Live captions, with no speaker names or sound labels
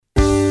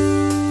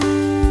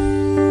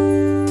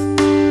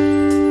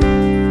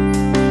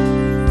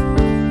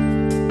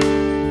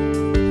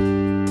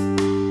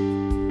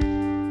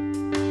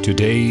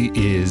Today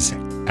is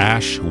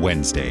Ash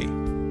Wednesday,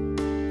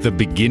 the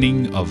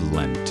beginning of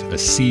Lent, a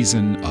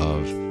season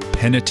of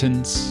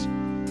penitence,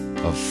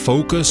 of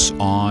focus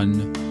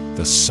on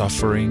the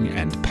suffering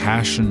and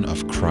passion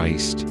of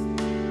Christ,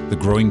 the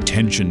growing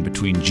tension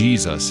between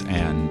Jesus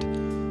and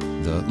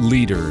the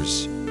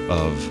leaders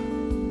of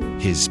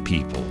his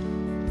people.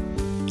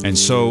 And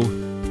so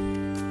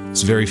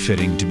it's very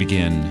fitting to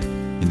begin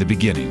in the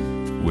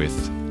beginning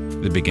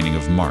with the beginning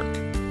of Mark.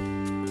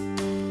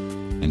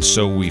 And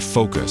so we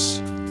focus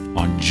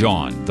on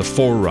John, the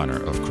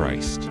forerunner of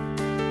Christ.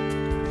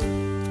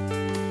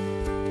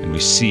 And we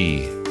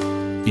see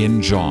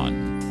in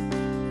John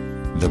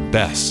the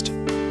best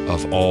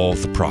of all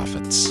the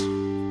prophets,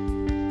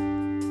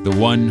 the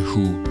one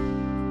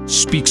who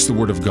speaks the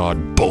word of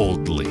God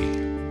boldly,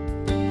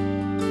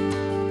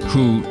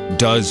 who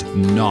does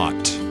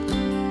not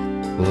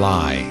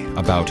lie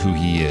about who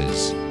he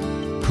is,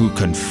 who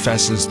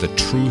confesses the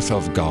truth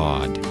of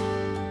God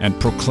and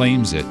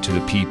proclaims it to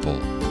the people.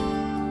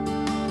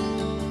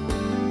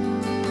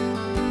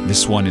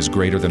 This one is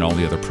greater than all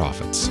the other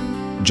prophets.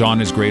 John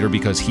is greater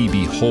because he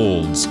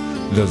beholds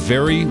the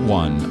very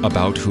one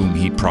about whom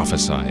he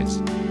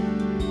prophesies.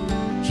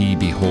 He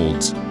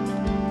beholds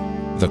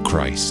the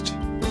Christ,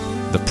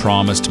 the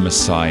promised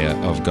Messiah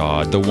of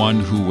God, the one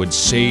who would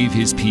save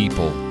his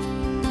people,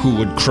 who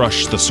would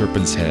crush the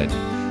serpent's head.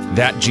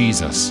 That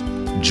Jesus,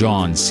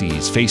 John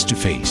sees face to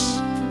face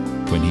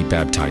when he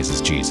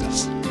baptizes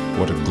Jesus.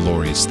 What a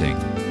glorious thing.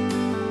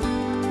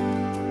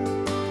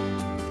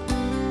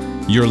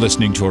 You're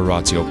listening to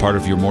Oratio, part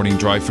of your morning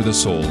drive for the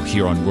soul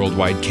here on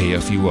Worldwide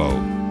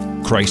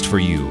KFUO. Christ for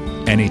you,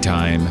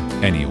 anytime,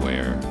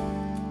 anywhere.